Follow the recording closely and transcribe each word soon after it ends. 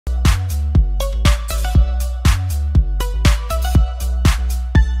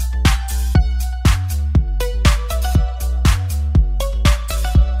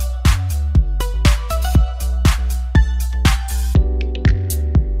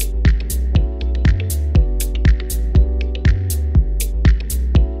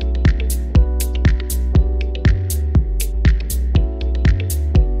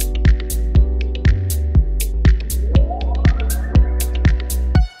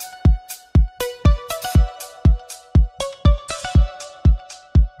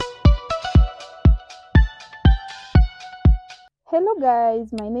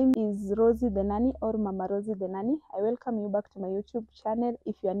guys, my name is Rosie the Nanny or Mama Rosie the Nanny. I welcome you back to my YouTube channel.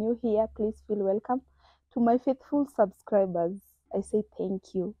 If you are new here, please feel welcome. To my faithful subscribers, I say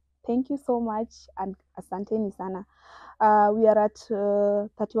thank you. Thank you so much and asanteni sana. We are at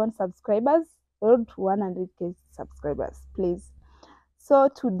 31 subscribers, road to 100k subscribers, please. So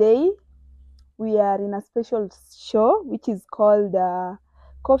today we are in a special show which is called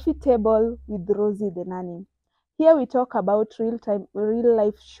Coffee Table with Rosie the Nanny. Here we talk about real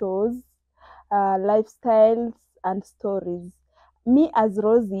life shows, lifestyles and stories. Me as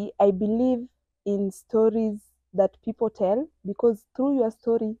Rosie, I believe in stories that people tell because through your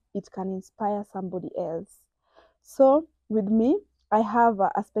story, it can inspire somebody else. So with me, I have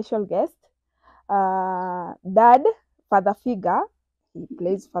a special guest, Dad, father figure. He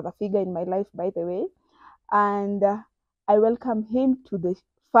plays father figure in my life, by the way. And I welcome him to the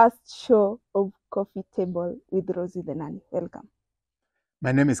first show of Coffee Table with Rosie the Nanny. Welcome.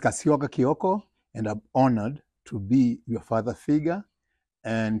 My name is KIOKO'S, and I'm honored to be your father figure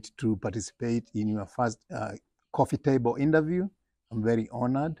and to participate in your first Coffee Table interview. I'm very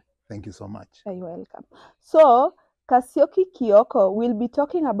honored. Thank you so much. You're welcome. So, KIOKO'S will be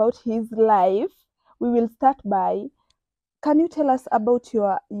talking about his life. We will start by, can you tell us about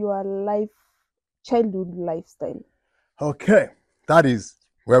your life, childhood lifestyle? Okay, that is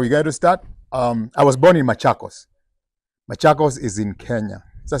where we got to start. I was born in Machakos. Machakos is in Kenya.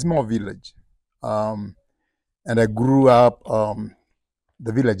 It's a small village. And I grew up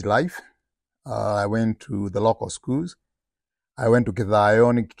the village life. I went to the local schools. I went to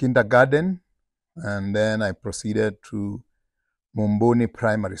KIOKO'S kindergarten, and then I proceeded to Mumbuni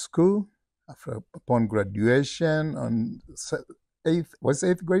Primary School. Upon graduation on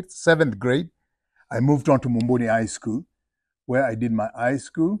seventh grade, I moved on to Mumbuni High School, where I did my high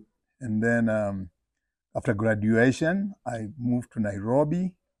school. And then after graduation, I moved to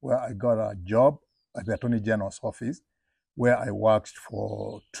Nairobi, where I got a job at the Attorney General's office, where I worked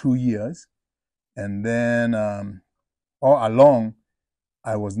for 2 years. And then all along,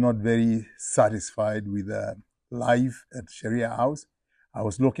 I was not very satisfied with life at Sharia House. I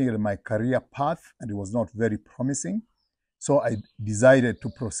was looking at my career path, and it was not very promising. So I decided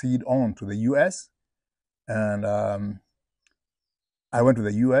to proceed on to the U.S., and I went to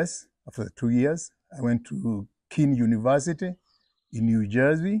the U.S. after 2 years. I went to Keene University in New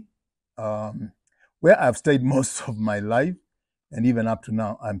Jersey, where I've stayed most of my life, and even up to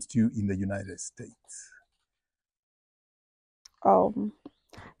now, I'm still in the United States.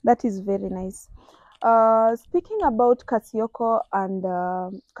 That is very nice. Speaking about KIOKO'S and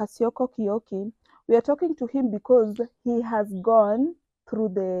KIOKO'S, we are talking to him because he has gone through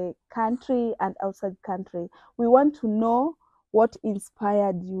the country and outside country. We want to know what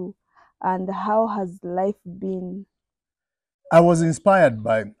inspired you and how has life been? I was inspired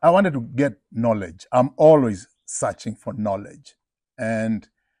by, I wanted to get knowledge. I'm always searching for knowledge. And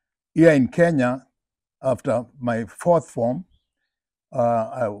here in Kenya, after my fourth form,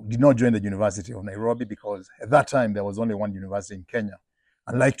 I did not join the University of Nairobi because at that time there was only one university in Kenya.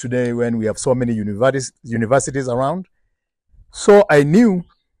 Unlike today when we have so many universities around. So I knew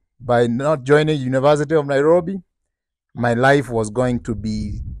by not joining University of Nairobi, my life was going to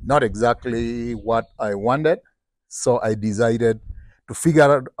be not exactly what I wanted. So I decided to figure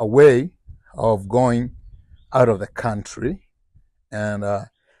out a way of going out of the country. And a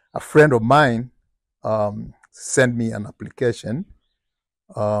friend of mine sent me an application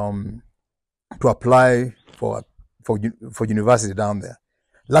to apply for university down there.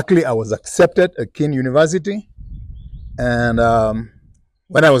 Luckily, I was accepted at Keene University. And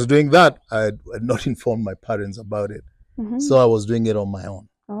when I was doing that, I had not informed my parents about it. Mm-hmm. So I was doing it on my own.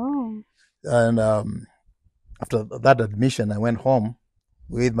 Oh. And after that admission, I went home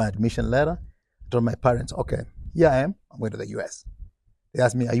with my admission letter. I told my parents, okay, here I am. I'm going to the US. They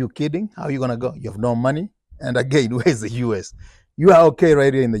asked me, are you kidding? How are you going to go? You have no money. And again, where is the US? You are okay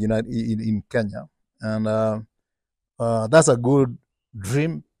right here in the in Kenya. And that's a good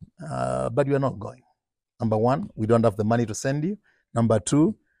dream, but you are not going. Number one, we don't have the money to send you. Number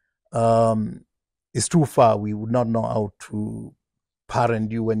two, it's too far. We would not know how to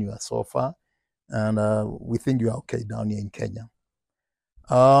parent you when you are so far. And we think you are okay down here in Kenya.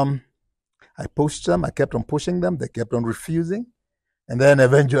 I pushed them. I kept on pushing them. They kept on refusing. And then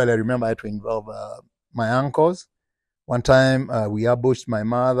eventually, I remember I had to involve my uncles. One time, we ambushed my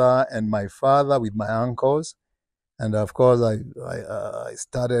mother and my father with my uncles. And of course, I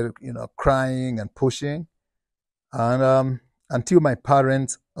started, crying and pushing. And until my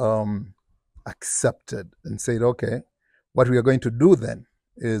parents accepted and said, okay, what we are going to do then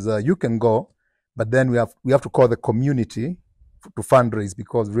is you can go, but then we have to call the community to fundraise,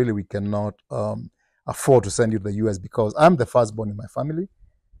 because really we cannot afford to send you to the US, because I'm the firstborn in my family,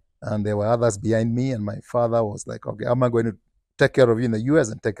 and there were others behind me, and my father was like, okay, how am I going to take care of you in the US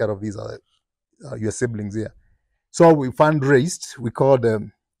and take care of these other your siblings here? So we fundraised. We called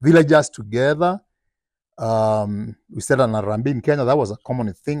villagers together. We stayed on Arambi in Kenya. That was a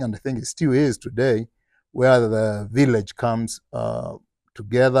common thing, and I think it still is today, where the village comes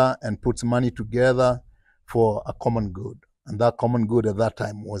together and puts money together for a common good. And that common good at that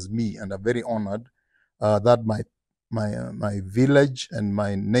time was me, and I'm very honored that my village and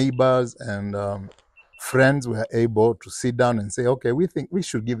my neighbors and friends were able to sit down and say, okay, we think we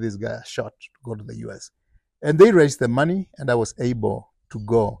should give this guy a shot to go to the US. And they raised the money, and I was able to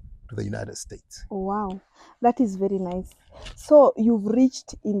go to the United States. Wow, that is very nice. So you've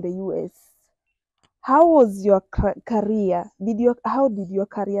reached in the US. How was your career? How did your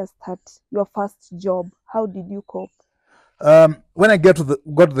career start? Your first job? How did you cope? When I got to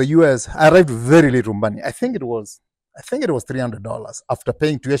the US, I arrived with very little money. I think it was $300. After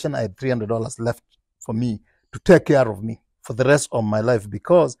paying tuition, I had $300 left for me to take care of me for the rest of my life,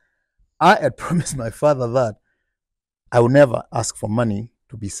 because I had promised my father that I would never ask for money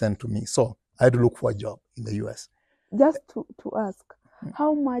to be sent to me. So I had to look for a job in the US. Just to ask,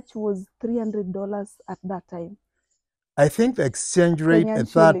 how much was $300 at that time? I think the exchange rate Kenyan at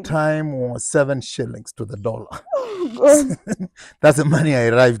shilling. that time was 7 shillings to the dollar. God. That's the money I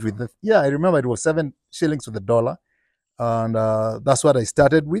arrived with. Yeah, I remember it was 7 shillings to the dollar. And that's what I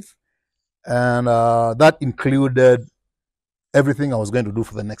started with. And that included everything I was going to do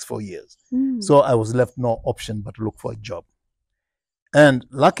for the next 4 years. So I was left no option but to look for a job. And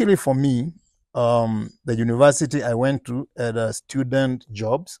luckily for me, the university I went to had student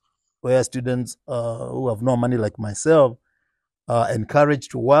jobs, where students who have no money like myself are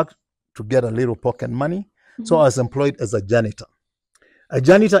encouraged to work to get a little pocket money. So I was employed as a janitor. A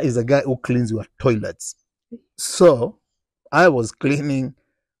janitor is a guy who cleans your toilets. So I was cleaning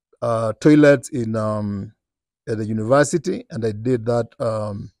toilets in at the university, and I did that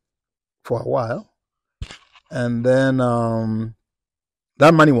for a while. And then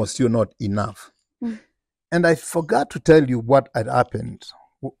that money was still not enough. And I forgot to tell you what had happened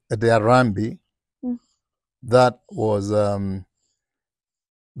at the Arambi. That was that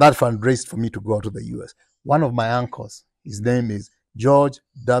fundraised for me to go to the US. One of my uncles, his name is George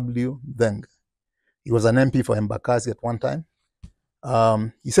W. Deng. He was an MP for Embakasi at one time.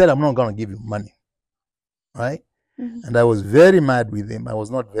 He said, I'm not going to give you money, right? And I was very mad with him. I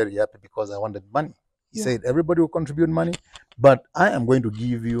was not very happy because I wanted money. He said, everybody will contribute money, but I am going to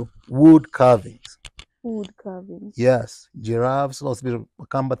give you wood carvings. Wood carvings. Yes, giraffes, lots of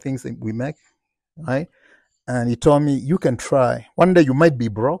Wakamba things that we make, right? And he told me, you can try. One day you might be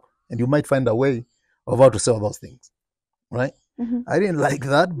broke, and you might find a way of how to sell those things, right? I didn't like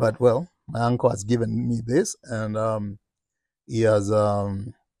that, but well, my uncle has given me this, and he has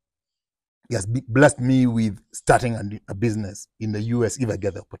blessed me with starting a business in the US if I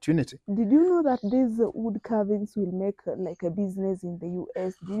get the opportunity. Did you know that these wood carvings will make like a business in the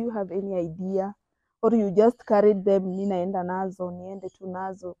US? Do you have any idea? Or you just carried them, ninaenda nazo, niende tu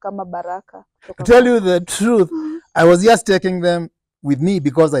nazo, kama baraka? To tell you the truth, I was just taking them with me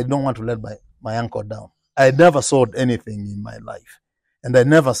because I don't want to let my uncle down. I never sold anything in my life. And I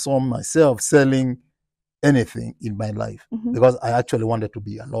never saw myself selling anything in my life because I actually wanted to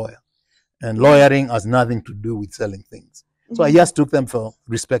be a lawyer. And lawyering has nothing to do with selling things. So I just took them for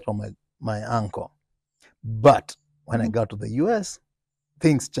respect for my uncle. But when I got to the US,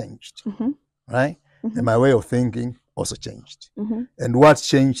 things changed, right? And my way of thinking also changed. And what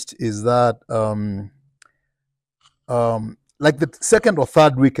changed is that like the second or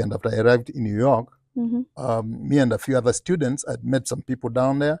third weekend after I arrived in New York, me and a few other students had met some people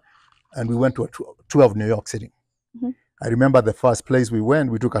down there, and we went to a tour of New York City. I remember the first place we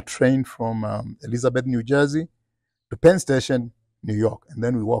went, we took a train from Elizabeth, New Jersey to Penn Station, New York. And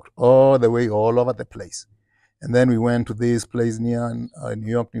then we walked all the way all over the place. And then we went to this place near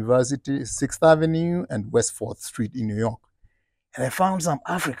New York University, 6th Avenue and West 4th Street in New York. And I found some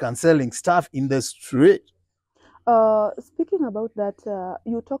Africans selling stuff in the street. Speaking about that,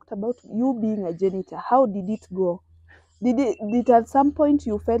 you talked about you being a janitor. How did it go? Did at some point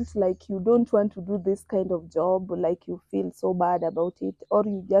you felt like you don't want to do this kind of job, like you feel so bad about it, or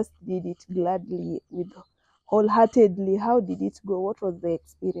you just did it gladly, wholeheartedly? How did it go? What was the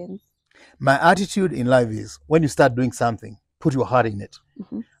experience? My attitude in life is when you start doing something, put your heart in it.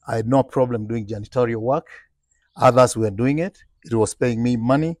 I had no problem doing janitorial work. Others were doing it. It was paying me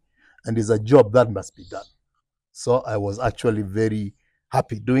money, and it's a job that must be done. So I was actually very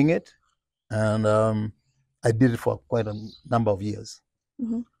happy doing it. And I did it for quite a number of years.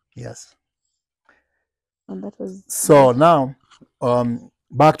 Mm-hmm. Yes. And that was So now,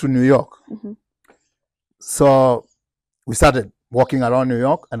 back to New York. Mm-hmm. So we started walking around New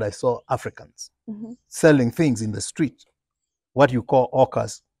York, and I saw Africans Mm-hmm. selling things in the street, what you call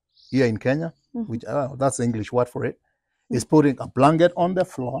hawkers here in Kenya, Mm-hmm. which that's the English word for it, is putting a blanket on the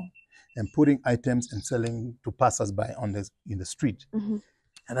floor and putting items and selling to passers-by in the street. Mm-hmm.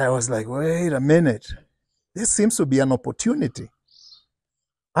 And I was like, wait a minute, this seems to be an opportunity.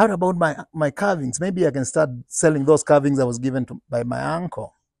 How about my carvings? Maybe I can start selling those carvings I was given by my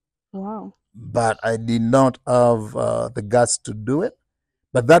uncle. Wow. But I did not have the guts to do it.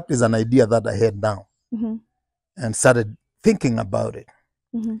 But that is an idea that I had now, Mm-hmm. and started thinking about it.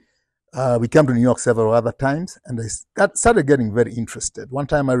 Mm-hmm. We came to New York several other times, and I started getting very interested. One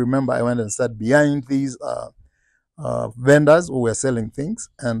time I remember I went and sat behind these vendors who were selling things,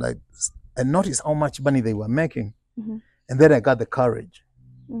 and I noticed how much money they were making. Mm-hmm. And then I got the courage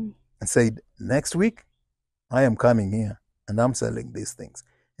Mm. and said, next week, I am coming here and I'm selling these things.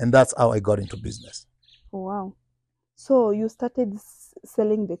 And that's how I got into business. Wow. So you started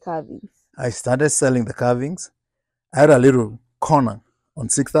selling the carvings. I started selling the carvings. I had a little corner on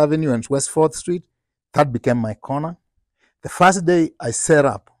 6th Avenue and West 4th Street. That became my corner. The first day I set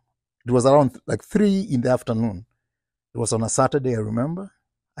up, it was around like 3 in the afternoon. It was on a Saturday, I remember.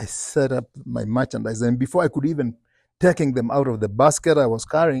 I set up my merchandise, and before I could even taking them out of the basket I was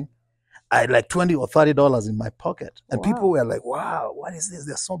carrying, I had like $20 or $30 in my pocket. And people were like, wow, what is this?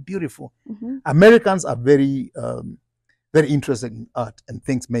 They're so beautiful. Mm-hmm. Americans are very, very interested in art and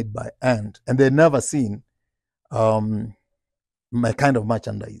things made by hand. And they've never seen my kind of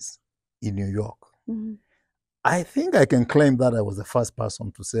merchandise in New York. Mm-hmm. I think I can claim that I was the first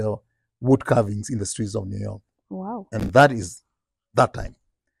person to sell wood carvings in the streets of New York. Wow. And that is that time.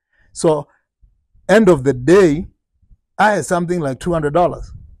 So, end of the day, I had something like $200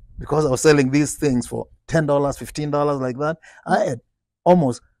 because I was selling these things for $10, $15 like that. I had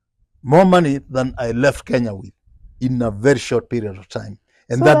almost more money than I left Kenya with in a very short period of time.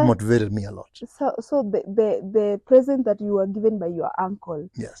 And So that that- motivated me a lot. So the present that you were given by your uncle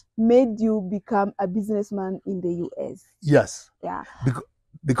Yes. made you become a businessman in the US. Yes. Yeah.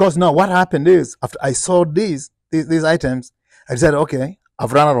 Because now what happened is, after I saw these items, I said, okay,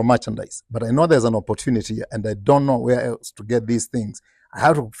 I've run out of merchandise, but I know there's an opportunity and I don't know where else to get these things. I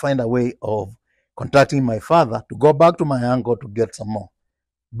have to find a way of contacting my father to go back to my uncle to get some more.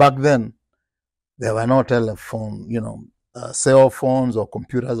 Back then, there were no telephone, cell phones or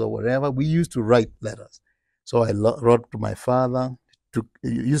computers or whatever. We used to write letters. So I wrote to my father. It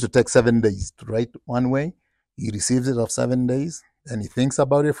used to take 7 days to write one way. He receives it of 7 days. Then he thinks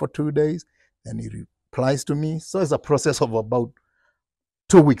about it for 2 days. Then he replies to me. So it's a process of about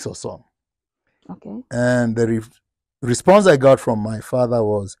 2 weeks or so. Okay. And the response I got from my father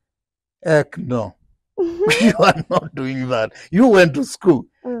was, heck no, you are not doing that. You went to school.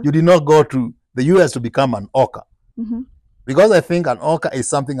 You did not go to the US to become an hawker. Mm-hmm. Because I think an hawker is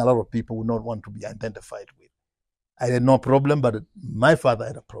something a lot of people would not want to be identified with. I had no problem, but my father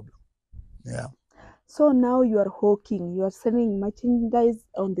had a problem. Yeah. So now you are hawking, you are selling merchandise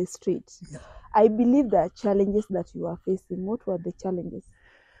on the street. Yeah. I believe there are challenges that you are facing. What were the challenges?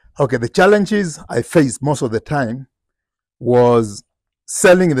 Okay, the challenges I faced most of the time was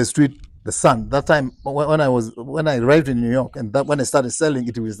selling in the street, the sun. That time when I arrived in New York, and when I started selling,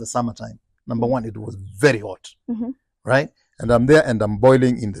 it was the summertime. Number one, it was very hot, Mm-hmm. right? And I'm there and I'm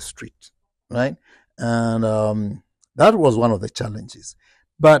boiling in the street, right? And that was one of the challenges.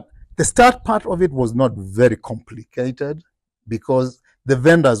 But the start part of it was not very complicated because the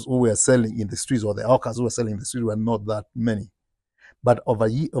vendors who were selling in the streets, or the hawkers who were selling in the streets, were not that many. But over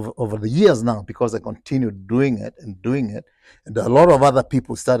the years now, because I continued doing it, and a lot of other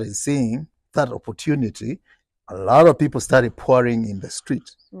people started seeing that opportunity, a lot of people started pouring in the street.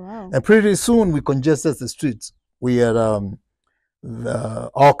 Wow. And pretty soon we congested the streets. We had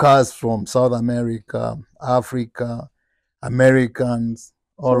the hawkers from South America, Africa, Americans,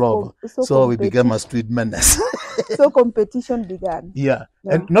 all over. So we became a street menace. So competition began. Yeah.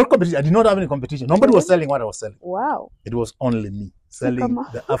 Yeah. And not competition. I did not have any competition. Nobody was selling what I was selling. Wow. It was only me selling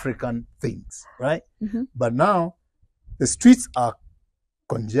the African things, right? Mm-hmm. But now the streets are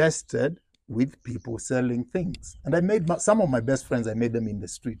congested with people selling things. And I made some of my best friends, I made them in the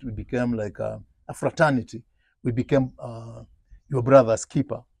street. We became like a fraternity. We became your brother's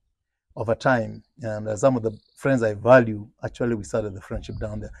keeper over time. And some of the friends I value, actually, we started the friendship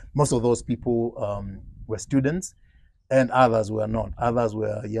down there. Most of those people were students, and others were not. Others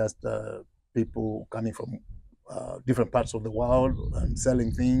were just people coming from different parts of the world and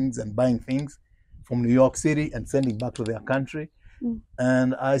selling things and buying things from New York City and sending back to their country.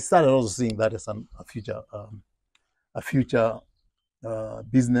 And I started also seeing that as a future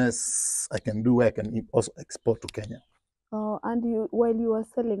business I can do where I can also export to Kenya. Oh, and while you were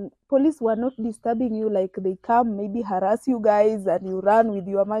selling, police were not disturbing you, like they come maybe harass you guys and you run with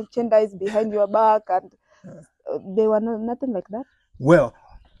your merchandise behind your back, and they were nothing like that? Well,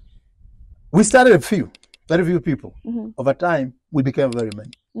 we started very few people. Over time, we became very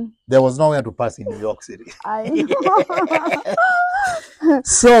many. There was nowhere to pass in New York City. I know.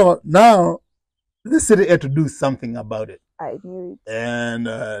 So now the city had to do something about it. I knew it. And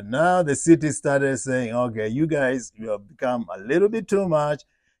now the city started saying, okay, you guys, you have become a little bit too much.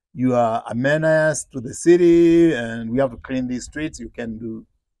 You are a menace to the city, and we have to clean these streets. You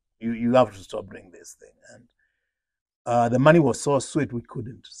have to stop doing this thing. And the money was so sweet, we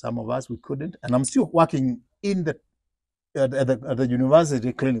couldn't. Some of us, we couldn't. And I'm still working at the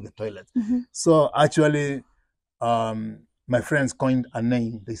university cleaning the toilets. So actually, my friends coined a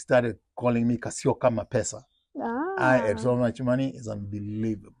name. They started calling me Kasioka Mapesa. I had so much money, it's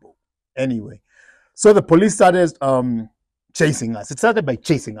unbelievable. Anyway, so the police started chasing us. It started by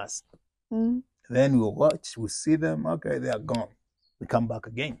chasing us. Then we'll watch, we'll see them, okay, they are gone. We come back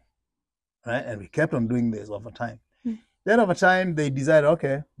again, right? And we kept on doing this over time. Then over time, they decided,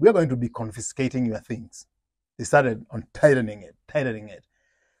 okay, we're going to be confiscating your things. They started on tightening it.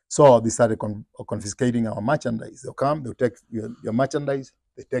 So they started confiscating our merchandise. They'll come, they'll take your merchandise,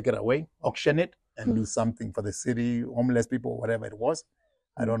 they take it away, auction it, and do something for the city, homeless people, whatever it was.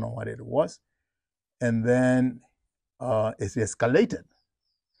 I don't know what it was. And then it escalated.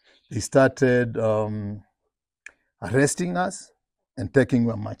 They started arresting us and taking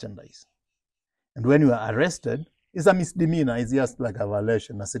our merchandise. And when you are arrested, it's a misdemeanor. It's just like a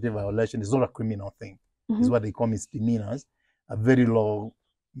violation, a city violation. It's not a criminal thing. It's what they call misdemeanors, a very low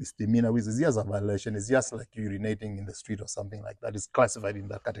misdemeanor, which is just a violation. It's just like urinating in the street or something like that. It's classified in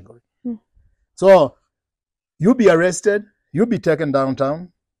that category. So you'll be arrested, you'll be taken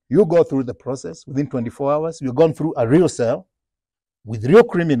downtown, you go through the process within 24 hours, you've gone through a real cell with real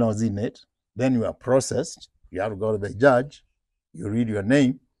criminals in it, then you are processed, you have to go to the judge, you read your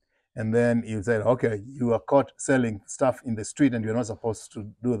name, and then you say, okay, you are caught selling stuff in the street and you're not supposed to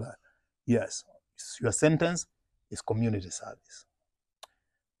do that. Yes, your sentence is community service.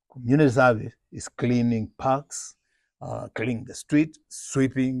 Community service is cleaning parks, cleaning the street,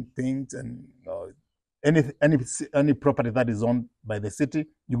 sweeping things, and any property that is owned by the city,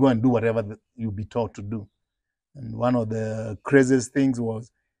 you go and do whatever you'll be told to do. And one of the craziest things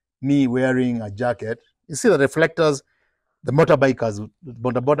was me wearing a jacket. You see the reflectors the motorbikers,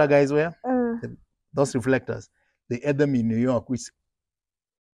 the border guys wear? Those reflectors. They had them in New York, which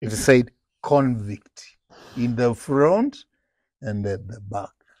it said convict in the front and at the back.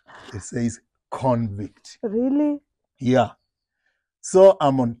 It says convict. Really? Yeah. So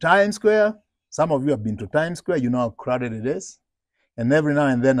I'm on Times Square. Some of you have been to Times Square. You know how crowded it is. And every now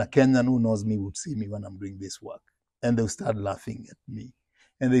and then a Kenyan who knows me would see me when I'm doing this work. And they'll start laughing at me.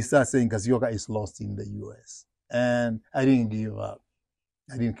 And they start saying, KIOKO is lost in the US. And I didn't give up.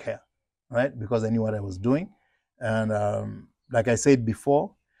 I didn't care, right? Because I knew what I was doing. And like I said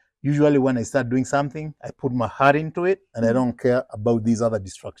before, usually when I start doing something, I put my heart into it and I don't care about these other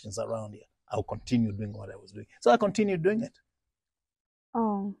distractions around here. I'll continue doing what I was doing. So I continued doing it.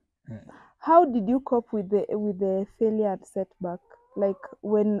 Oh. How did you cope with the failure and setback? Like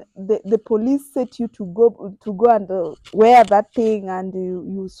when the police set you to go and wear that thing and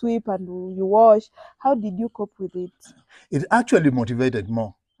you sweep and you wash, how did you cope with it? It actually motivated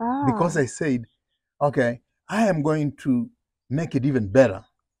more because I said, okay, I am going to make it even better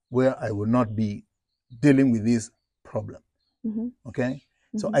where I will not be dealing with this problem. Okay?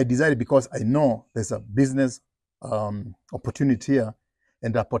 So I decided, because I know there's a business opportunity here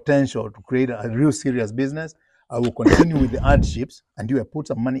and a potential to create a real serious business, I will continue with the hardships until I put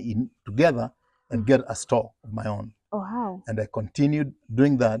some money in together and get a store of my own. Oh, wow. And I continued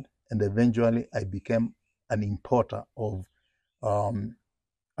doing that, and eventually I became an importer of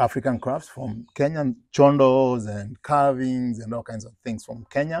African crafts from Kenyan chondos and carvings and all kinds of things from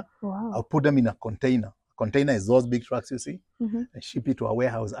Kenya. Wow. I'll put them in a container. A container is those big trucks you see. I ship it to a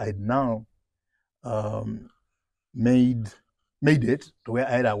warehouse. I had now made it to where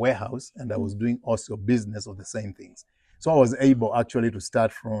I had a warehouse, and I was doing also business of the same things. So I was able actually to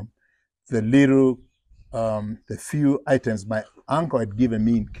start from the little, the few items my uncle had given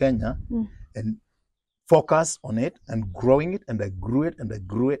me in Kenya and focus on it and growing it, and I grew it and I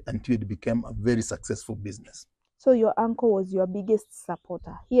grew it until it became a very successful business. So your uncle was your biggest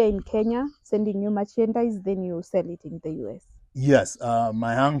supporter here in Kenya, sending you merchandise, then you sell it in the US. Yes,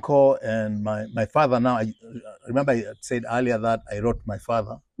 my uncle and my father. Now, I remember I said earlier that I wrote my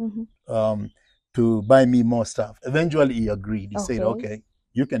father to buy me more stuff. Eventually, he agreed. He said, Okay. "Okay,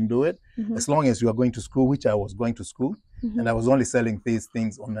 you can do it as long as you are going to school," which I was going to school, and I was only selling these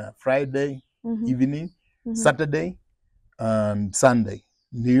things on a Friday evening, Saturday, and Sunday.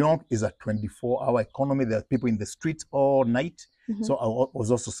 New York is a 24-hour economy. There are people in the streets all night. So I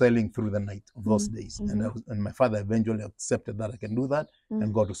was also selling through the night of those days. And my father eventually accepted that I can do that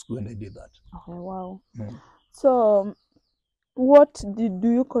and go to school, and I did that. Okay, wow. So what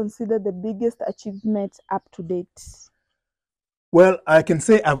do you consider the biggest achievement up to date? Well, I can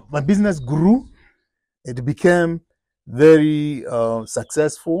say my business grew. It became very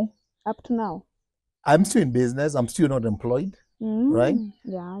successful. Up to now? I'm still in business. I'm still not employed, right?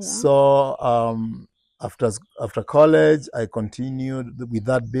 Yeah. So after college, I continued with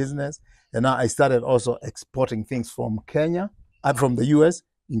that business, and now I started also exporting things from Kenya, from the US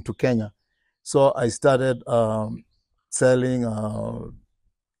into Kenya. So I started selling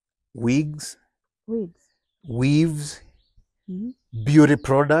wigs, weaves, beauty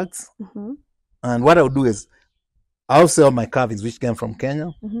products, and what I would do is I'll sell my carvings, which came from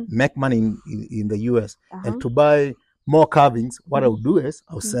Kenya, make money in the US, and to buy more carvings, what I would do is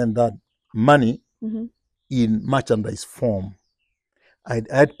I'll send that money in merchandise form. I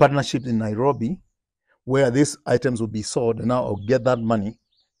had partnerships in Nairobi where these items would be sold, and now I'll get that money,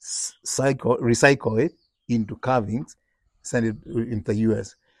 recycle it into carvings, send it into the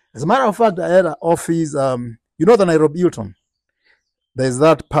US. As a matter of fact, I had an office, you know the Nairobi Hilton? There's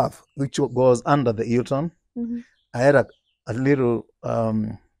that path which goes under the Hilton. I had a little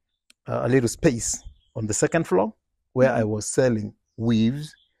space on the second floor where I was selling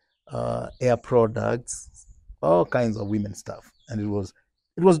weaves, hair products, all kinds of women stuff, and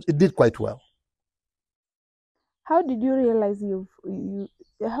it did quite well. How did you realize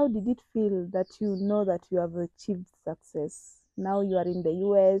how did it feel that you know that you have achieved success? Now you are in the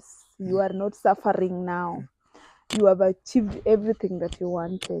US, you are not suffering now. You have achieved everything that you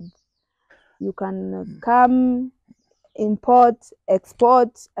wanted. You can come, import,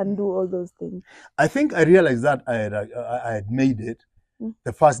 export, and do all those things. I think I realized that I had made it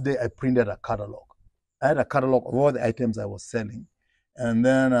the first day I printed a catalog. I had a catalog of all the items I was selling, and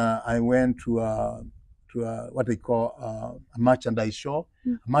then I went to what they call a merchandise show.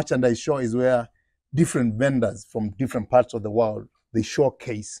 A merchandise show is where different vendors from different parts of the world, they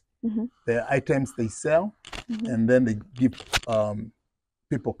showcase the items they sell, and then they give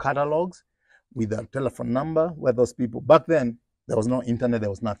people catalogs with a telephone number where those people, back then there was no internet, there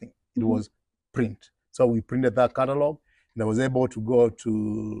was nothing. It was print. So we printed that catalog, and I was able to go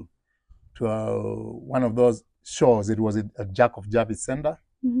to one of those shows. It was at Jack of Jarvis Center,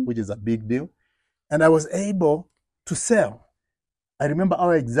 which is a big deal. And I was able to sell. I remember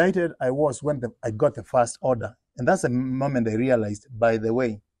how excited I was when I got the first order. And that's the moment I realized, by the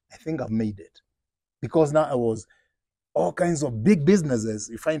way, I think I've made it. Because now I was all kinds of big businesses.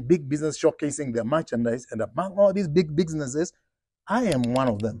 You find big business showcasing their merchandise, and among all these big businesses, I am one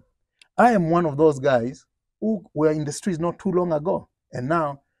of them. I am one of those guys who were in the streets not too long ago. And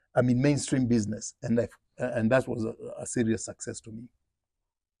now I'm in mainstream business. And that was a serious success to me.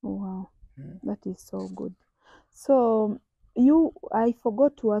 Wow. That is so good. So I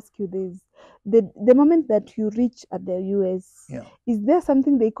forgot to ask you this. The moment that you reach at the US, is there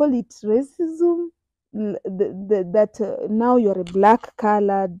something they call it racism? That now you're a black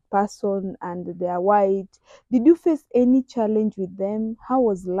colored person and they are white. Did you face any challenge with them? How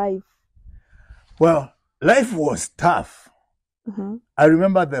was life? Well, life was tough. I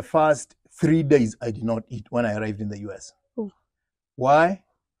remember the first 3 days I did not eat when I arrived in the US. Why?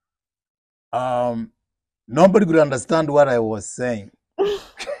 Nobody could understand what I was saying.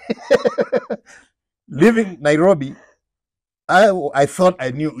 Living Nairobi, I thought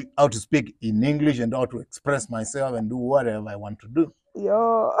I knew how to speak in English and how to express myself and do whatever I want to do.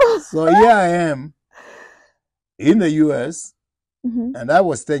 So here I am in the US, and I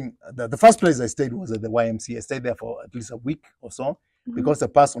was staying, the first place I stayed was at the YMCA. I stayed there for at least a week or so, because the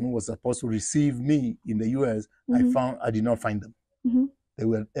person who was supposed to receive me in the US, I did not find them. They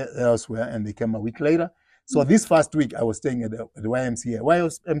were elsewhere, and they came a week later. So this first week, I was staying at the YMCA.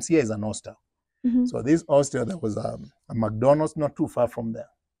 YMCA is an hostel. So this hostel, there was a McDonald's not too far from there,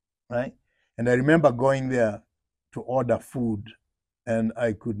 right? And I remember going there to order food, and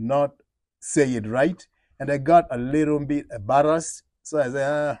I could not say it right. And I got a little bit embarrassed. So I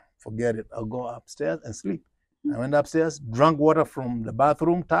said, forget it. I'll go upstairs and sleep. I went upstairs, drank water from the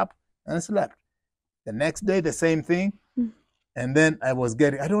bathroom tap, and slept. The next day, the same thing. And then I was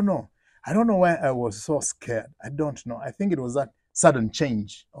getting, I don't know, I don't know why I was so scared. I don't know. I think it was that sudden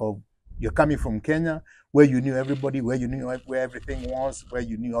change of you're coming from Kenya, where you knew everybody, where you knew where everything was, where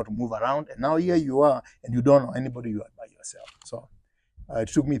you knew how to move around, and now here you are, and you don't know anybody. You are by yourself. So it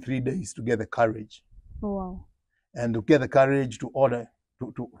took me 3 days to get the courage. Oh, wow. And to get the courage to order,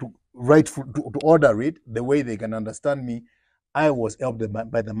 to write, to order it the way they can understand me. I was helped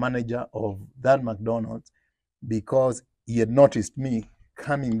by the manager of that McDonald's because he had noticed me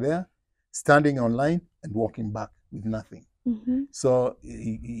coming there, standing online and walking back with nothing. Mm-hmm. So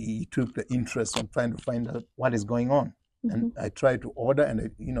he took the interest on trying to find out what is going on. Mm-hmm. And I tried to order,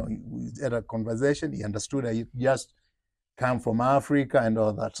 and we had a conversation. He understood I just come from Africa and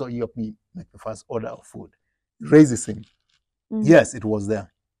all that. So he helped me make the first order of food. Racism, yes, it was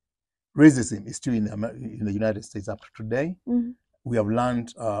there. Racism is still in the United States up to today. We have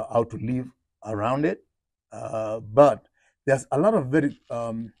learned how to live around it. But there's a lot of very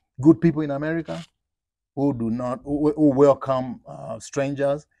good people in America who who welcome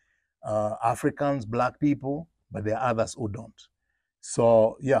strangers, Africans, Black people, but there are others who don't.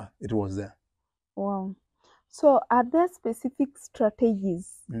 So yeah, it was there. Wow. So are there specific strategies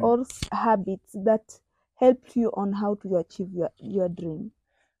or habits that helped you on how to achieve your dream?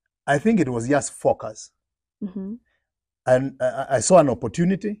 I think it was just focus. Mm-hmm. And I saw an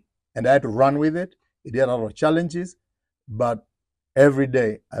opportunity and I had to run with it. It had a lot of challenges, but every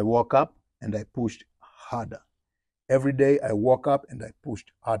day I woke up and I pushed harder. Every day I woke up and I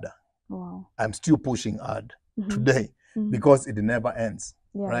pushed harder. Wow. I'm still pushing hard today because it never ends,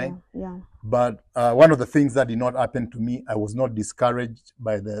 right? Yeah. But one of the things that did not happen to me, I was not discouraged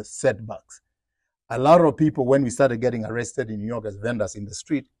by the setbacks. A lot of people, when we started getting arrested in New York as vendors in the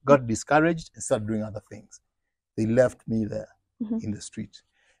street, got discouraged and started doing other things. They left me there in the street.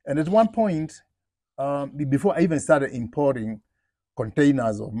 And at one point, before I even started importing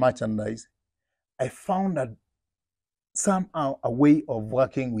containers of merchandise, I found that somehow a way of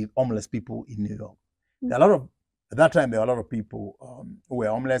working with homeless people in New York. At that time, there were a lot of people who were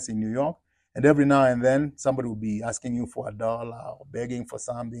homeless in New York. And every now and then, somebody would be asking you for $1 or begging for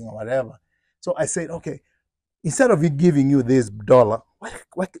something or whatever. So I said, okay, instead of giving you this $1,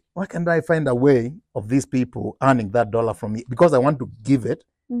 why can't I find a way of these people earning that $1 from me? Because I want to give it,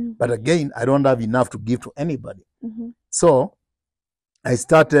 but again, I don't have enough to give to anybody. So I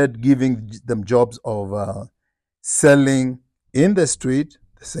started giving them jobs of selling in the street,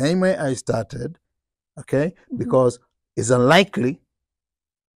 the same way I started, okay? Because it's unlikely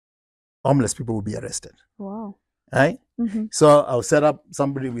homeless people will be arrested. Wow. Right? So I'll set up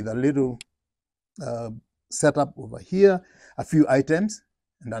somebody with a little setup over here, a few items,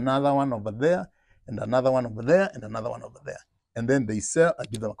 and another one over there, and another one over there, and another one over there. And then they sell, I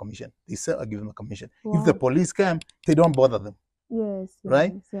give them a commission. They sell, I give them a commission. Wow. If the police come, they don't bother them. Yes.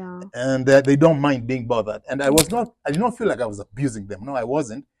 Right? Yeah. And they don't mind being bothered. And I did not feel like I was abusing them. No, I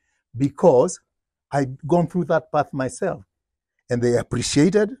wasn't, because I'd gone through that path myself. And they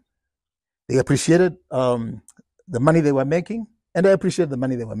appreciated the money they were making, and I appreciated the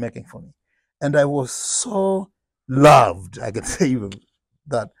money they were making for me. And I was so loved, I can say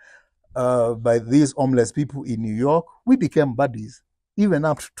that, by these homeless people in New York. We became buddies, even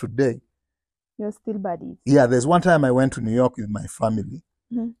up to today. You're still buddies? Yeah, there's one time I went to New York with my family,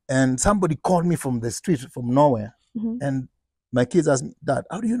 and somebody called me from the street, from nowhere. And my kids asked me, Dad,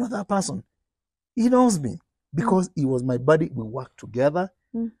 how do you know that person? He knows me because he was my buddy. We worked together,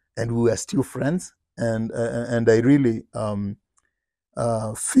 and we were still friends. And I really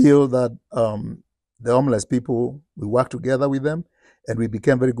feel that the homeless people, we worked together with them, and we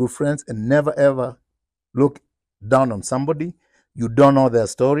became very good friends, and never ever look down on somebody. You don't know their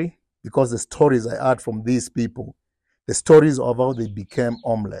story, because the stories I heard from these people, the stories of how they became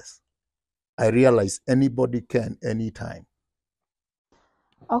homeless, I realized anybody can anytime.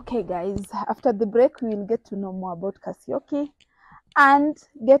 Okay, guys, after the break, we will get to know more about KIOKO and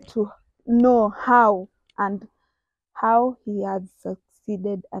get to know how he has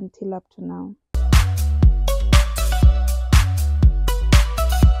succeeded until up to now.